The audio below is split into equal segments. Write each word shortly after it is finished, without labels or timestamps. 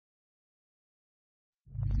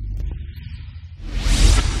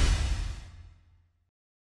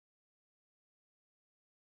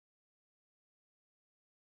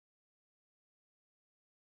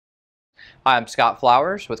Hi, I'm Scott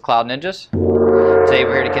Flowers with Cloud Ninjas. Today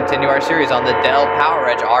we're here to continue our series on the Dell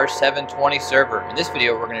PowerEdge R720 server. In this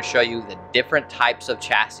video we're going to show you the different types of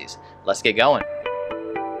chassis. Let's get going.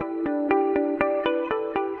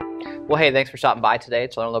 Well, hey, thanks for stopping by today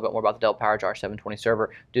to learn a little bit more about the Dell PowerEdge R720 server.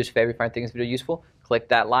 Do us a favor if you find this video useful, click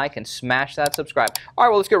that like and smash that subscribe. All right,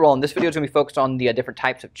 well, let's get rolling. This video is going to be focused on the different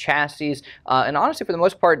types of chassis. And honestly, for the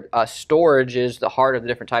most part, storage is the heart of the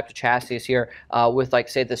different types of chassis here. With, like,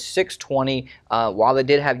 say, the 620, while they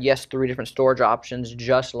did have, yes, 3 different storage options,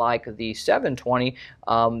 just like the 720,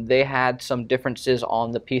 they had some differences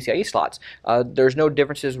on the PCIe slots. There's no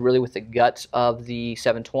differences really with the guts of the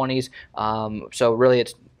 720s. So really,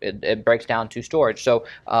 it breaks down to storage. So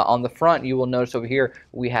on the front, you will notice over here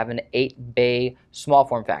we have an 8-bay small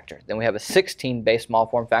form factor. Then we have a 16-bay small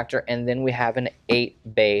form factor, and then we have an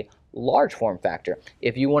 8-bay large form factor.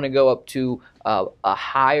 If you want to go up to a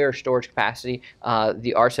higher storage capacity,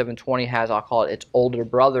 the R720 has, I'll call it its older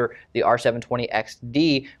brother, the R720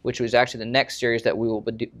 XD, which was actually the next series that we will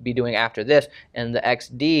be doing after this. And the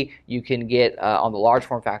XD, you can get on the large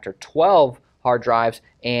form factor 12 hard drives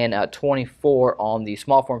and 24 on the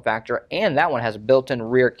small form factor, and that one has a built-in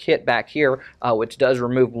rear kit back here, which does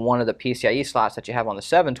remove one of the PCIe slots that you have on the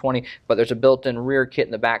 720, but there's a built-in rear kit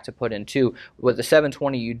in the back to put in two. With the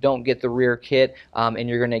 720, you don't get the rear kit, and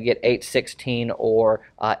you're going to get 8, 16, or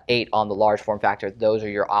 8 on the large form factor. Those are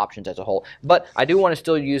your options as a whole. But I do want to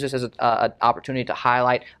still use this as an opportunity to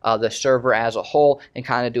highlight the server as a whole and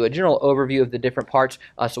kind of do a general overview of the different parts.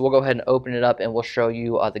 So we'll go ahead and open it up, and we'll show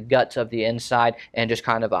you the guts of the inside and just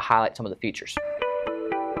kind of highlight some of the features.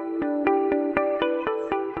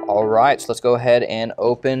 Alright, so let's go ahead and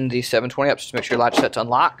open the 720 up. Just make sure your latch set's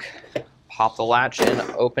unlock. Pop the latch and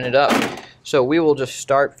open it up. So we will just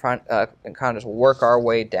start front and kind of just work our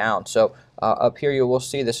way down. So up here you will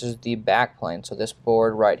see this is the back plane. So this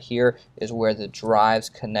board right here is where the drives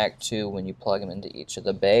connect to when you plug them into each of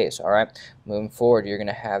the bays. Alright, moving forward, you're going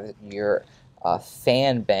to have your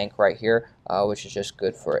fan bank right here, which is just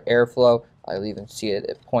good for airflow. You'll even see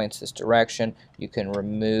it points this direction. You can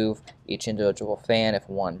remove each individual fan if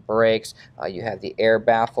one breaks. You have the air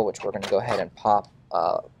baffle, which we're going to go ahead and pop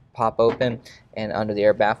open, and under the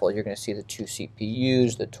air baffle you're going to see the 2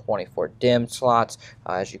 CPUs, the 24 DIMM slots.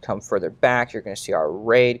 As you come further back, you're going to see our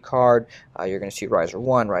RAID card. You're going to see riser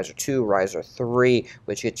 1, riser 2, riser 3,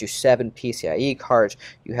 which gets you 7 PCIe cards.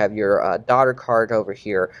 You have your daughter card over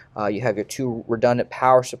here. You have your 2 redundant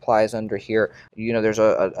power supplies under here. You know, there's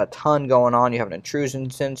a ton going on. You have an intrusion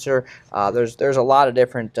sensor. There's a lot of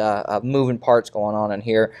different moving parts going on in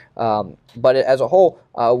here. But as a whole,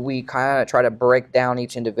 we kind of try to break down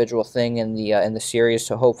each individual thing in the series,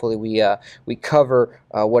 so hopefully we cover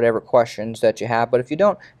whatever questions that you have. But if you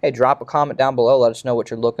don't, hey, drop a comment down below. Let us know what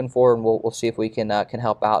you're looking for, and we'll see if we can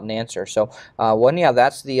help out and answer. So, yeah,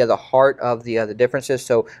 that's the heart of the differences.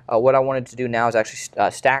 So, what I wanted to do now is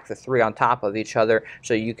actually stack the 3 on top of each other,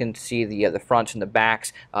 so you can see the fronts and the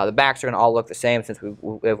backs. The backs are going to all look the same, since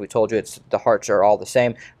we told you the hearts are all the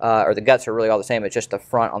same, or the guts are really all the same. It's just the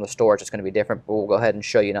front on the storage that's going to be different, but we'll go ahead and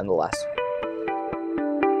show you nonetheless.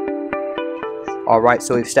 Alright,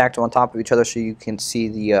 so we've stacked them on top of each other so you can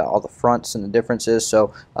see all the fronts and the differences.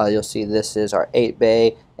 So you'll see this is our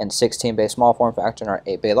 8-bay and 16-bay small form factor and our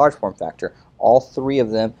 8-bay large form factor. All 3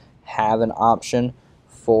 of them have an option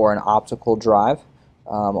for an optical drive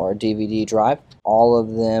or a DVD drive. All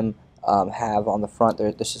of them have on the front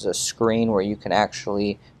there, this is a screen where you can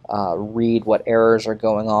actually read what errors are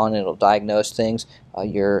going on. It'll diagnose things.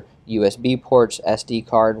 Your USB ports, SD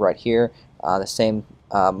card right here, the same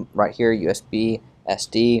right here, USB,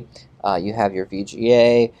 SD. You have your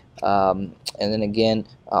VGA, and then again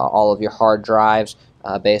all of your hard drives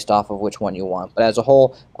based off of which one you want. But as a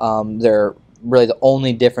whole, they're really the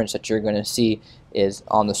only difference that you're going to see is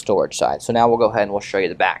on the storage side. So now we'll go ahead and we'll show you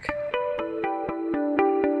the back.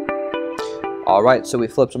 Alright, so we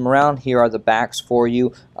flipped them around. Here are the backs for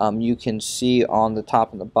you. You can see on the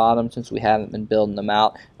top and the bottom, since we haven't been building them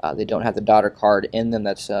out, they don't have the daughter card in them.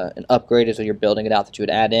 That's an upgrade, so you're building it out that you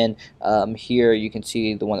would add in. Here you can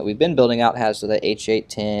see the one that we've been building out has the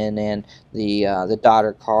H810 and the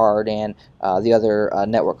daughter card and the other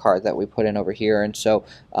network card that we put in over here. And so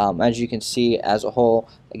as you can see, as a whole,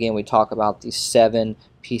 again, we talk about the 7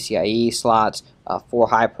 PCIe slots, 4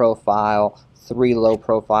 high profile, 3 low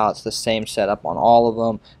profile. It's the same setup on all of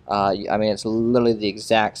them. I mean, it's literally the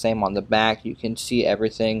exact same on the back. You can see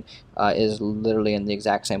everything is literally in the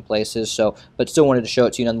exact same places. So, but still wanted to show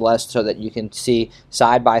it to you nonetheless, so that you can see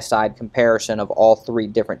side-by-side comparison of all 3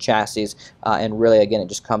 different chassis. And really, again, it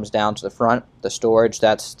just comes down to the front, the storage.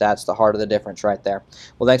 That's the heart of the difference right there.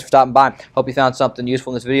 Well, thanks for stopping by. Hope you found something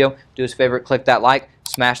useful in this video. Do us a favor, click that like,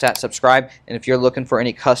 smash that subscribe, and if you're looking for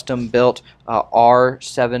any custom built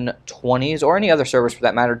R720s or any other servers for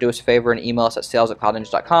that matter, do us a favor and email us at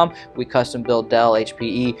sales@cloudninja.com. We custom build Dell,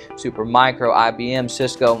 HPE, Supermicro, IBM,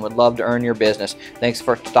 Cisco, and would love to earn your business. Thanks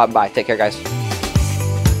for stopping by. Take care, guys.